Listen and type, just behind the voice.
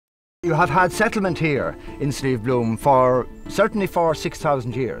You have had settlement here in Slieve Bloom certainly for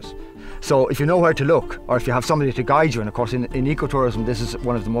 6,000 years. So if you know where to look, or if you have somebody to guide you, and of course in ecotourism this is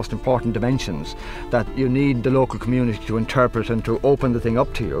one of the most important dimensions, that you need the local community to interpret and to open the thing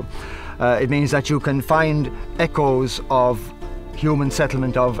up to you. It means that you can find echoes of human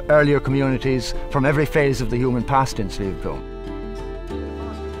settlement of earlier communities from every phase of the human past in Slieve Bloom.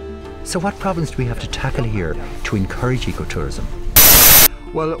 So what problems do we have to tackle here to encourage ecotourism?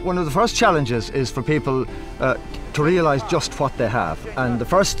 Well, one of the first challenges is for people to realise just what they have. And the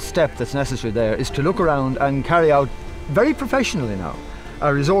first step that's necessary there is to look around and carry out, very professionally now,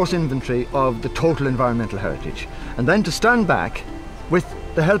 a resource inventory of the total environmental heritage. And then to stand back with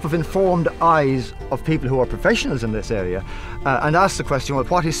the help of informed eyes of people who are professionals in this area and ask the question, well,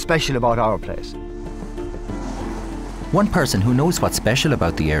 what is special about our place? One person who knows what's special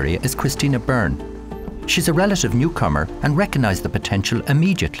about the area is Christina Byrne. She's a relative newcomer and recognised the potential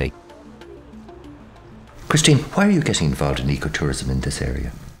immediately. Christine, why are you getting involved in ecotourism in this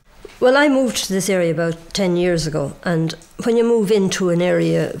area? Well, I moved to this area about 10 years ago, and when you move into an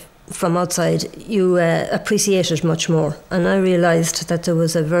area from outside, you appreciate it much more. And I realised that there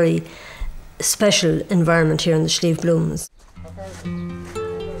was a very special environment here in the Slieve Blooms.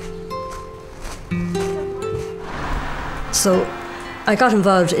 So I got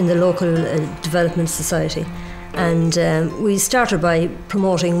involved in the local development society, and we started by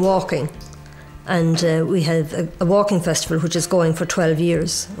promoting walking. And we have a walking festival which is going for 12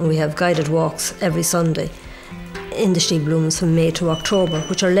 years, and we have guided walks every Sunday in the Slieve Blooms from May to October,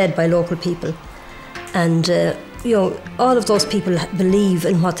 which are led by local people. And you know, all of those people believe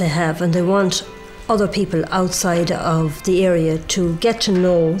in what they have, and they want other people outside of the area to get to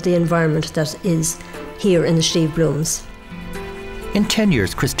know the environment that is here in the Slieve Blooms. In 10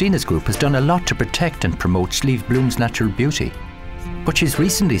 years, Christina's group has done a lot to protect and promote Slieve Bloom's natural beauty. But she's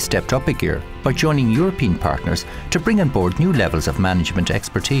recently stepped up a gear by joining European partners to bring on board new levels of management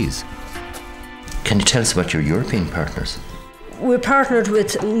expertise. Can you tell us about your European partners? We're partnered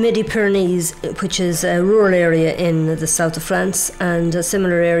with Midi-Pyrenees, which is a rural area in the south of France, and a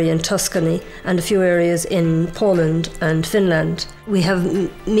similar area in Tuscany, and a few areas in Poland and Finland. We have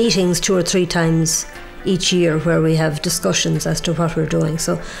meetings 2 or 3 times each year where we have discussions as to what we're doing.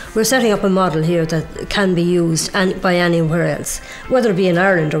 So we're setting up a model here that can be used by anywhere else, whether it be in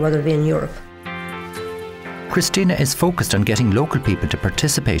Ireland or whether it be in Europe. Christina is focused on getting local people to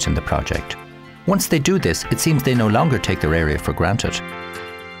participate in the project. Once they do this, it seems they no longer take their area for granted.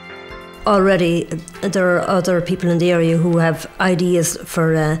 Already there are other people in the area who have ideas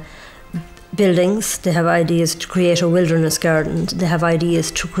for buildings. They have ideas to create a wilderness garden. They have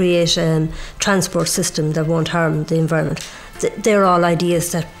ideas to create a transport system that won't harm the environment. They're all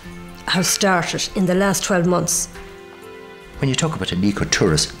ideas that have started in the last 12 months. When you talk about an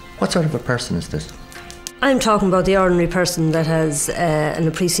ecotourist, what sort of a person is this? I'm talking about the ordinary person that has an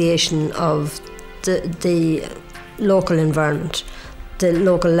appreciation of the local environment, the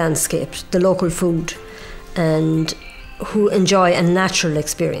local landscape, the local food, and who enjoy a natural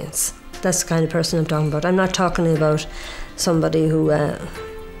experience. That's the kind of person I'm talking about. I'm not talking about somebody who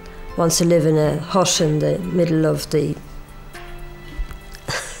wants to live in a hut in the middle of the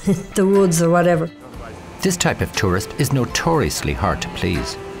the woods or whatever. This type of tourist is notoriously hard to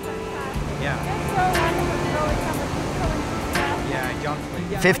please.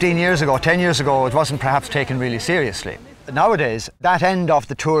 15 years ago, 10 years ago, it wasn't perhaps taken really seriously. Nowadays, that end of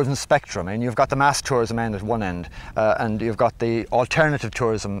the tourism spectrum, and you've got the mass tourism end at one end, and you've got the alternative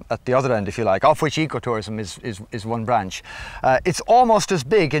tourism at the other end, if you like, of which ecotourism is one branch. It's almost as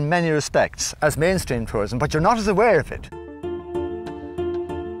big in many respects as mainstream tourism, but you're not as aware of it.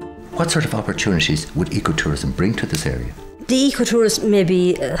 What sort of opportunities would ecotourism bring to this area? The ecotourists may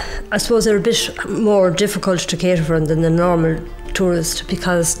be, I suppose, they're a bit more difficult to cater for than the normal tourist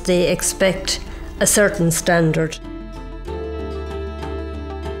because they expect a certain standard.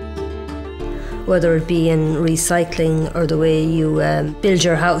 Whether it be in recycling or the way you build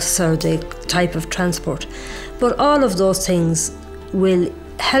your house or the type of transport. But all of those things will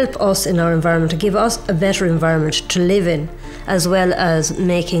help us in our environment, to give us a better environment to live in, as well as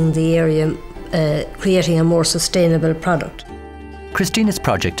making the area, creating a more sustainable product. Christina's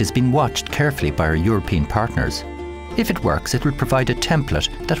project is being watched carefully by our European partners. If it works, it will provide a template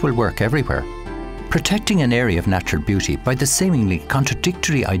that will work everywhere. Protecting an area of natural beauty by the seemingly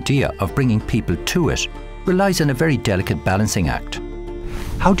contradictory idea of bringing people to it relies on a very delicate balancing act.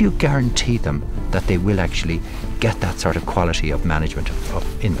 How do you guarantee them that they will actually get that sort of quality of management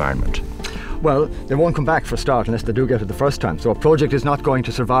of environment? Well, they won't come back for a start unless they do get it the first time. So a project is not going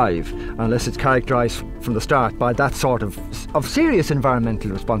to survive unless it's characterised from the start by that sort of serious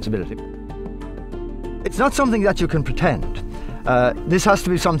environmental responsibility. It's not something that you can pretend. This has to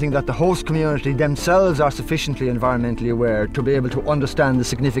be something that the host community themselves are sufficiently environmentally aware to be able to understand the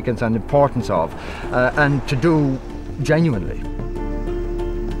significance and importance of, and to do genuinely.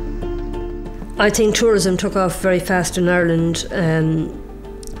 I think tourism took off very fast in Ireland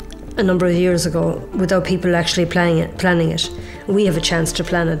a number of years ago without people actually planning it. We have a chance to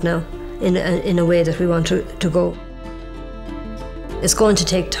plan it now in a way that we want to go. It's going to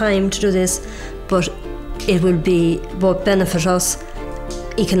take time to do this, but it will be both benefit us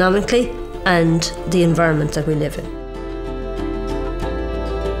economically and the environment that we live in.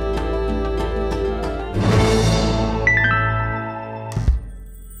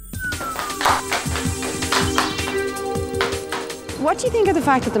 What do you think of the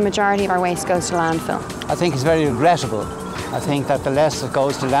fact that the majority of our waste goes to landfill? I think it's very regrettable. I think that the less that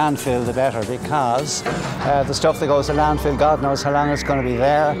goes to landfill, the better, because the stuff that goes to landfill, God knows how long it's going to be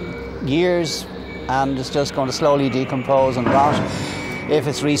there, years, and it's just going to slowly decompose and rot. If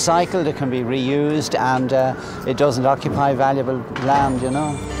it's recycled, it can be reused, and it doesn't occupy valuable land, you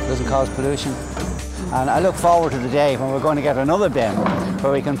know, it doesn't cause pollution. And I look forward to the day when we're going to get another bin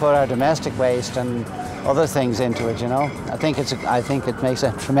where we can put our domestic waste and other things into it, you know. I think it makes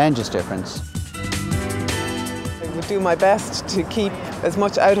a tremendous difference. I would do my best to keep as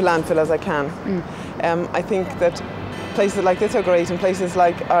much out of landfill as I can. I think that places like this are great, and places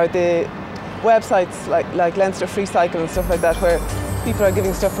like the websites like Leinster Free Cycle and stuff like that, where people are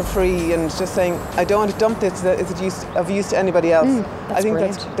giving stuff for free and just saying, I don't want to dump this, is it of use to anybody else? I think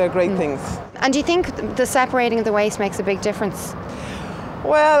they're great things. And do you think the separating of the waste makes a big difference?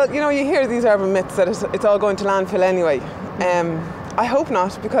 Well, you know, you hear these urban myths that it's all going to landfill anyway. I hope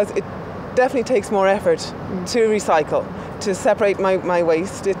not, because it definitely takes more effort to recycle, to separate my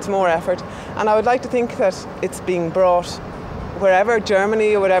waste. It's more effort, and I would like to think that it's being brought wherever,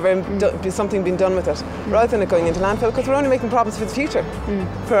 Germany or whatever, something being done with it, rather than it going into landfill, because we're only making problems for the future,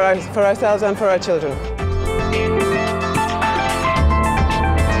 for ourselves and for our children.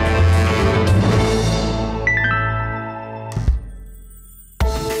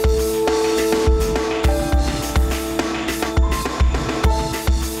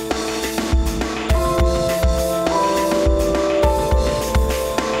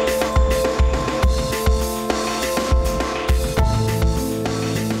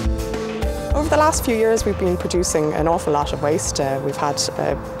 The last few years we've been producing an awful lot of waste. We've had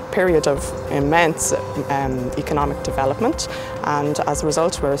a period of immense economic development, and as a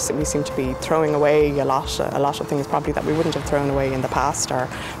result we seem to be throwing away a lot of things probably that we wouldn't have thrown away in the past. Our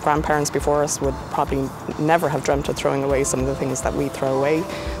grandparents before us would probably never have dreamt of throwing away some of the things that we throw away.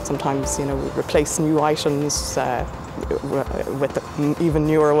 Sometimes, you know, we replace new items with even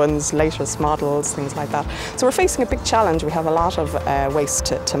newer ones, latest models, things like that. So we're facing a big challenge. We have a lot of waste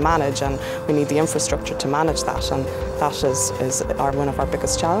to manage, and we need the infrastructure to manage that, and that is one of our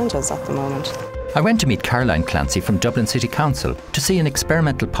biggest challenges at the moment. I went to meet Caroline Clancy from Dublin City Council to see an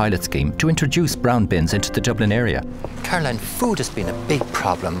experimental pilot scheme to introduce brown bins into the Dublin area. Caroline, food has been a big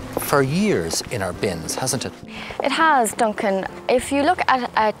problem for years in our bins, hasn't it? It has, Duncan. If you look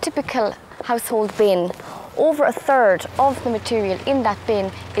at a typical household bin, over a third of the material in that bin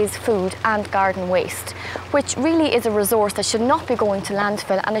is food and garden waste, which really is a resource that should not be going to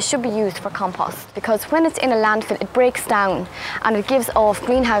landfill, and it should be used for compost, because when it's in a landfill it breaks down and it gives off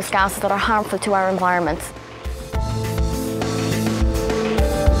greenhouse gases that are harmful to our environment.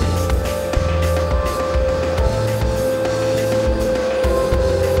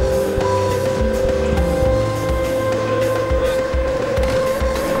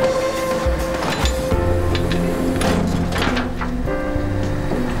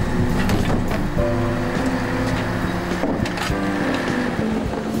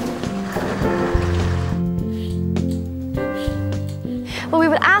 Well, we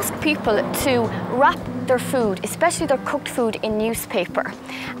would ask people to wrap their food, especially their cooked food, in newspaper.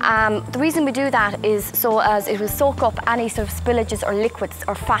 The reason we do that is so as it will soak up any sort of spillages or liquids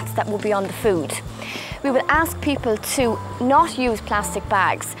or fats that will be on the food. We would ask people to not use plastic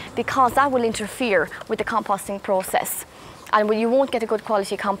bags, because that will interfere with the composting process. And you won't get a good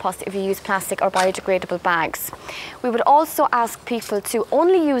quality compost if you use plastic or biodegradable bags. We would also ask people to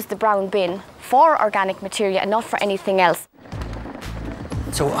only use the brown bin for organic material and not for anything else.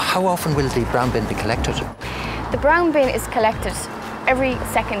 So how often will the brown bin be collected? The brown bin is collected every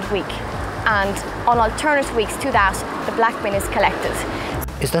second week, and on alternate weeks to that, the black bin is collected.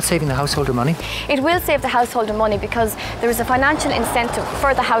 Is that saving the householder money? It will save the householder money because there is a financial incentive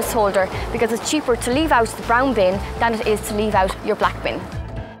for the householder because it's cheaper to leave out the brown bin than it is to leave out your black bin.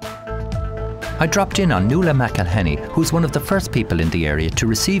 I dropped in on Nuala Mc McElhinney, who's one of the first people in the area to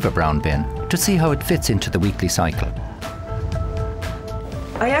receive a brown bin, to see how it fits into the weekly cycle.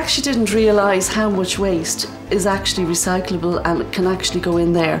 I actually didn't realise how much waste is actually recyclable and can actually go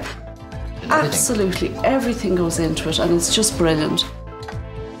in there. Absolutely, everything goes into it and it's just brilliant.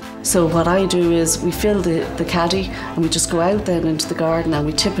 So what I do is we fill the caddy and we just go out then into the garden and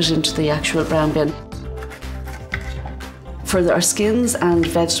we tip it into the actual brown bin. For our skins and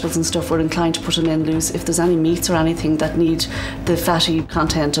vegetables and stuff, we're inclined to put them in loose. If there's any meats or anything that need the fatty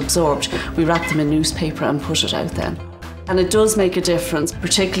content absorbed, we wrap them in newspaper and put it out then. And it does make a difference,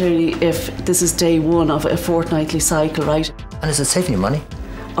 particularly if this is day one of a fortnightly cycle, right? And is it saving you money?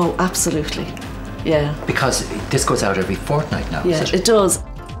 Oh, absolutely, yeah. Because this goes out every fortnight now, yeah, is it? It does.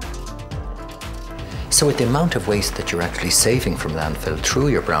 So with the amount of waste that you're actually saving from landfill through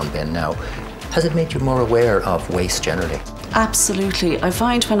your brown bin now, has it made you more aware of waste generally? Absolutely. I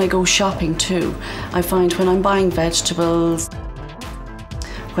find when I go shopping too, I find when I'm buying vegetables,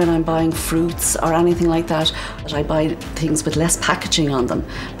 when I'm buying fruits or anything like that I buy things with less packaging on them,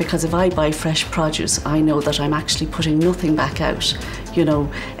 because if I buy fresh produce, I know that I'm actually putting nothing back out, you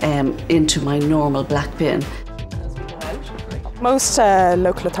know, into my normal black bin. Most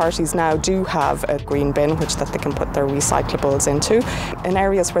local authorities now do have a green bin which that they can put their recyclables into. In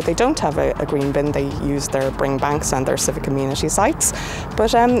areas where they don't have a green bin, they use their bring banks and their civic community sites.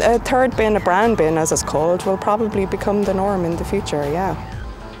 But a third bin, a brown bin as it's called, will probably become the norm in the future, yeah.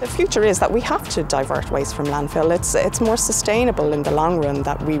 The future is that we have to divert waste from landfill. It's more sustainable in the long run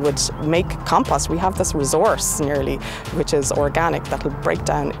that we would make compost. We have this resource nearly, which is organic, that will break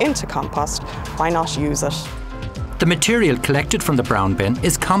down into compost. Why not use it? The material collected from the brown bin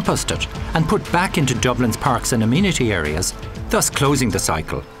is composted and put back into Dublin's parks and amenity areas, thus closing the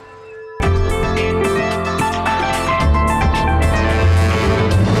cycle.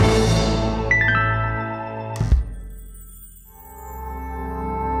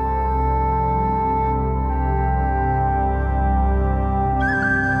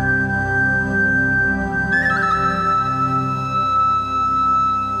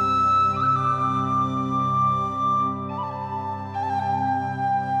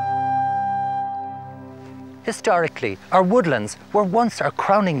 Historically, our woodlands were once our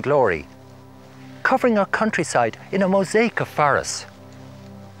crowning glory, covering our countryside in a mosaic of forests.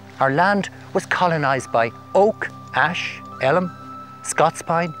 Our land was colonised by oak, ash, elm, Scots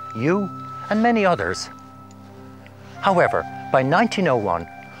pine, yew, and many others. However, by 1901,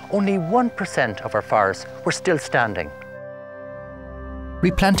 only 1% of our forests were still standing.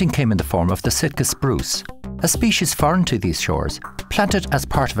 Replanting came in the form of the Sitka spruce, a species foreign to these shores, planted as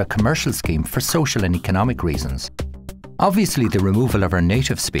part of a commercial scheme for social and economic reasons. Obviously, the removal of our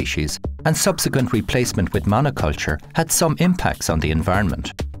native species and subsequent replacement with monoculture had some impacts on the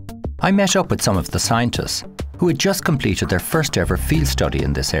environment. I met up with some of the scientists who had just completed their first ever field study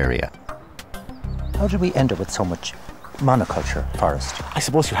in this area. How did we end up with so much monoculture forest? I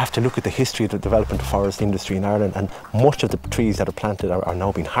suppose you have to look at the history of the development of forest industry in Ireland, and much of the trees that are planted are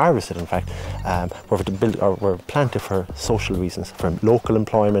now being harvested, in fact, were planted for social reasons, for local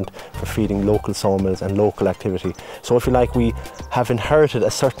employment, for feeding local sawmills and local activity. So if you like, we have inherited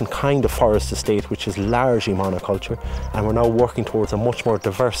a certain kind of forest estate which is largely monoculture, and we're now working towards a much more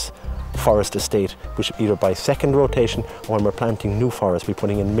diverse forest estate, which either by second rotation or when we're planting new forests, we're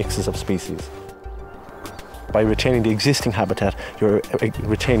putting in mixes of species. By retaining the existing habitat, you're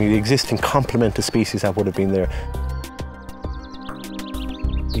retaining the existing complement of species that would have been there.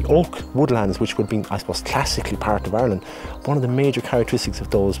 The oak woodlands, which would have been, I suppose, classically part of Ireland, one of the major characteristics of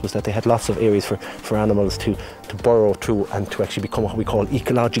those was that they had lots of areas for animals to burrow through and to actually become what we call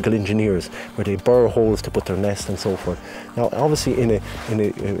ecological engineers, where they burrow holes to put their nest and so forth. Now, obviously, in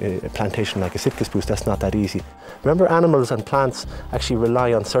a plantation like a Sitka spruce, that's not that easy. Remember, animals and plants actually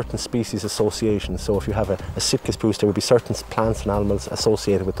rely on certain species associations. So if you have a Sitka spruce, there will be certain plants and animals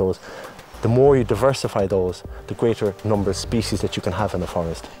associated with those. The more you diversify those, the greater number of species that you can have in a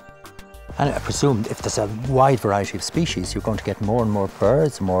forest. And I presume if there's a wide variety of species, you're going to get more and more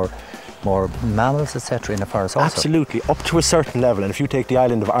birds, more mammals, etc. in a forest also. Absolutely, up to a certain level. And if you take the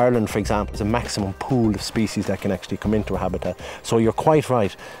island of Ireland, for example, there's a maximum pool of species that can actually come into a habitat. So you're quite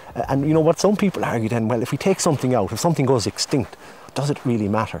right. And you know what some people argue then, well, if we take something out, if something goes extinct, does it really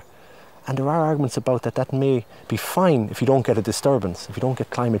matter? And there are arguments about that may be fine if you don't get a disturbance, if you don't get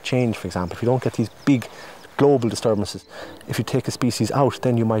climate change, for example, if you don't get these big global disturbances. If you take a species out,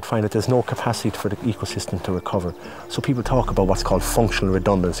 then you might find that there's no capacity for the ecosystem to recover. So people talk about what's called functional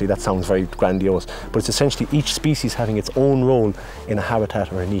redundancy. That sounds very grandiose, but it's essentially each species having its own role in a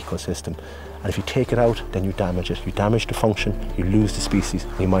habitat or an ecosystem. And if you take it out, then you damage it. You damage the function, you lose the species,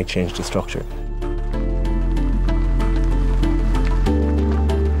 and you might change the structure.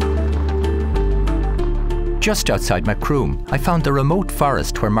 Just outside Macroom, I found the remote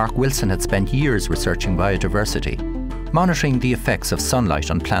forest where Mark Wilson had spent years researching biodiversity, monitoring the effects of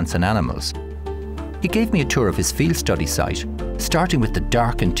sunlight on plants and animals. He gave me a tour of his field study site, starting with the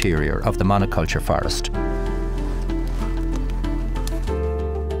dark interior of the monoculture forest.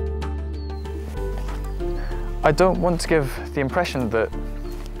 I don't want to give the impression that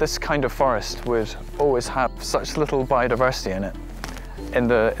this kind of forest would always have such little biodiversity in it, in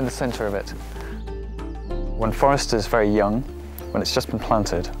the centre of it. When forest is very young, when it's just been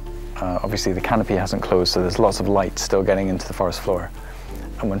planted, obviously the canopy hasn't closed, so there's lots of light still getting into the forest floor.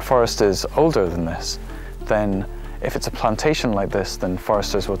 And when forest is older than this, then if it's a plantation like this, then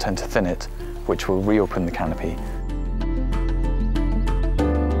foresters will tend to thin it, which will reopen the canopy.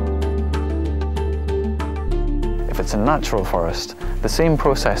 If it's a natural forest, the same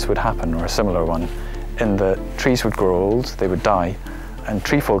process would happen, or a similar one, in that trees would grow old, they would die, and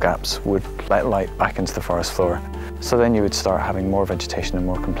trefoil gaps would let light back into the forest floor. So then you would start having more vegetation and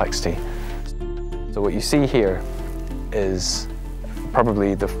more complexity. So what you see here is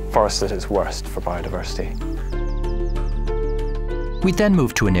probably the forest at its worst for biodiversity. We then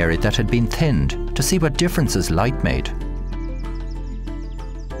moved to an area that had been thinned to see what differences light made.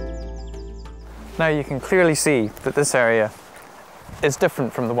 Now you can clearly see that this area is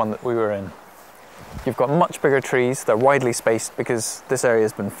different from the one that we were in. You've got much bigger trees, they're widely spaced because this area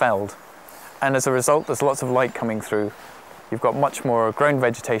has been felled. And as a result, there's lots of light coming through. You've got much more ground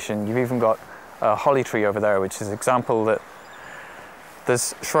vegetation. You've even got a holly tree over there, which is an example that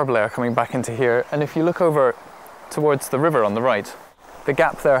there's shrub layer coming back into here. And if you look over towards the river on the right, the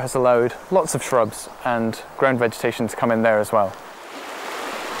gap there has allowed lots of shrubs and ground vegetation to come in there as well.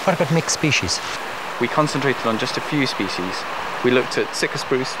 What about mixed species? We concentrated on just a few species. We looked at Sitka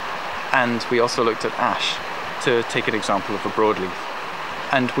spruce, and we also looked at ash, to take an example of a broadleaf.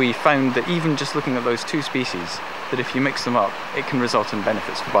 And we found that even just looking at those two species, that if you mix them up, it can result in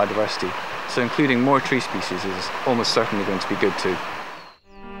benefits for biodiversity. So including more tree species is almost certainly going to be good too.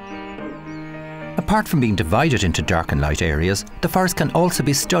 Apart from being divided into dark and light areas, the forest can also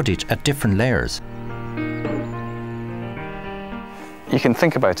be studied at different layers. You can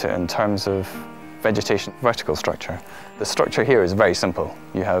think about it in terms of vegetation vertical structure. The structure here is very simple.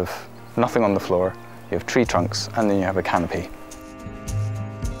 You have nothing on the floor, you have tree trunks, and then you have a canopy.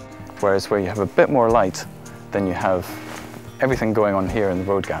 Whereas where you have a bit more light, then you have everything going on here in the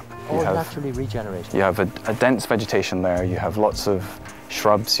road gap. All naturally regenerated. You have a dense vegetation there, you have lots of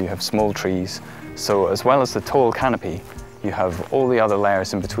shrubs, you have small trees. So as well as the tall canopy, you have all the other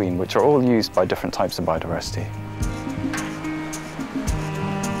layers in between, which are all used by different types of biodiversity.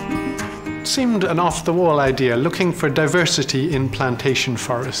 It seemed an off-the-wall idea, looking for diversity in plantation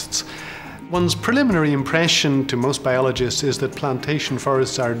forests. One's preliminary impression to most biologists is that plantation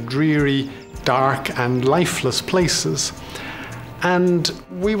forests are dreary, dark and lifeless places. And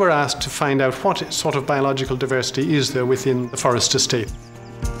we were asked to find out what sort of biological diversity is there within the forest estate.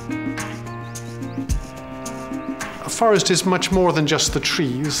 A forest is much more than just the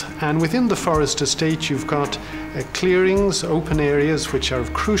trees, and within the forest estate you've got clearings, open areas which are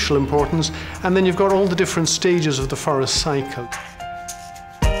of crucial importance, and then you've got all the different stages of the forest cycle.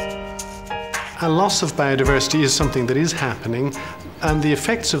 A loss of biodiversity is something that is happening, and the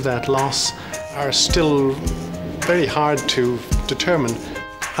effects of that loss are still very hard to determine.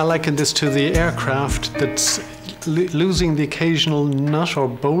 I liken this to the aircraft that's losing the occasional nut or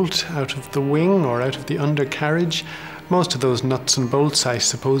bolt out of the wing or out of the undercarriage. Most of those nuts and bolts, I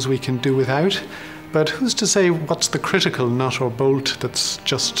suppose, we can do without. But who's to say what's the critical nut or bolt that's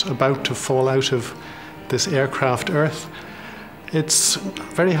just about to fall out of this aircraft Earth? It's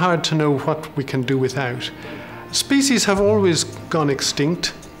very hard to know what we can do without. Species have always gone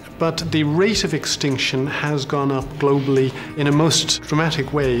extinct, but the rate of extinction has gone up globally in a most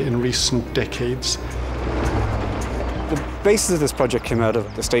dramatic way in recent decades. The basis of this project came out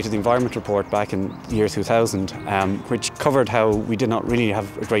of the State of the Environment report back in the year 2000, which covered how we did not really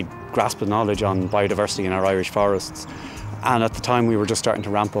have a great grasp of knowledge on biodiversity in our Irish forests. And at the time we were just starting to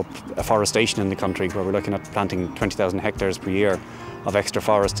ramp up afforestation in the country, where we're looking at planting 20,000 hectares per year of extra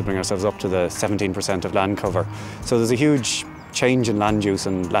forest to bring ourselves up to the 17% of land cover. So there's a huge change in land use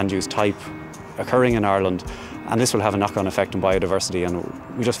and land use type occurring in Ireland, and this will have a knock-on effect on biodiversity, and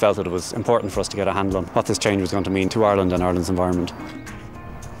we just felt that it was important for us to get a handle on what this change was going to mean to Ireland and Ireland's environment.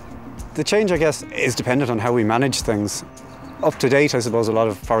 The change, I guess, is dependent on how we manage things. Up to date, I suppose, a lot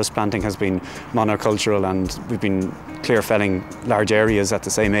of forest planting has been monocultural, and we've been clear felling large areas at the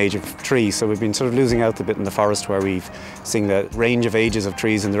same age of trees, so we've been sort of losing out a bit in the forest where we've seen the range of ages of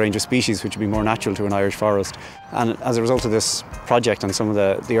trees and the range of species which would be more natural to an Irish forest. And as a result of this project and some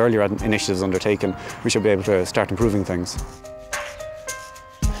of the earlier initiatives undertaken, we should be able to start improving things.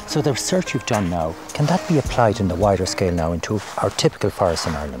 So the research you've done now, can that be applied in the wider scale now into our typical forests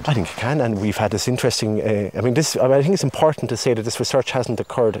in Ireland? I think it can, and we've had this interesting, I think it's important to say that this research hasn't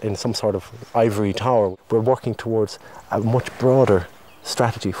occurred in some sort of ivory tower. We're working towards a much broader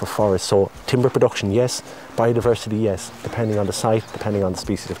strategy for forests. So timber production, yes. Biodiversity, yes. Depending on the site, depending on the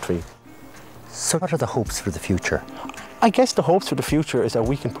species of tree. So what are the hopes for the future? I guess the hopes for the future is that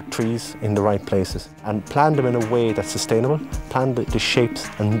we can put trees in the right places and plant them in a way that's sustainable, plan the shapes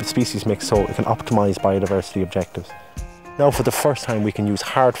and the species mix so it can optimise biodiversity objectives. Now for the first time we can use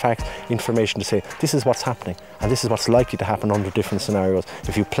hard facts, information to say this is what's happening and this is what's likely to happen under different scenarios.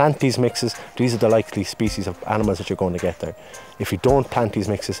 If you plant these mixes, these are the likely species of animals that you're going to get there. If you don't plant these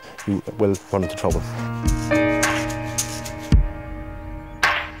mixes, you will run into trouble.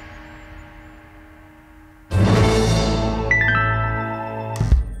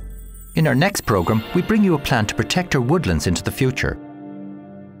 In our next programme, we bring you a plan to protect our woodlands into the future.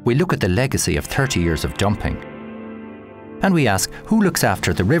 We look at the legacy of 30 years of dumping. And we ask, who looks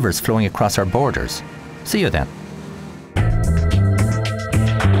after the rivers flowing across our borders? See you then.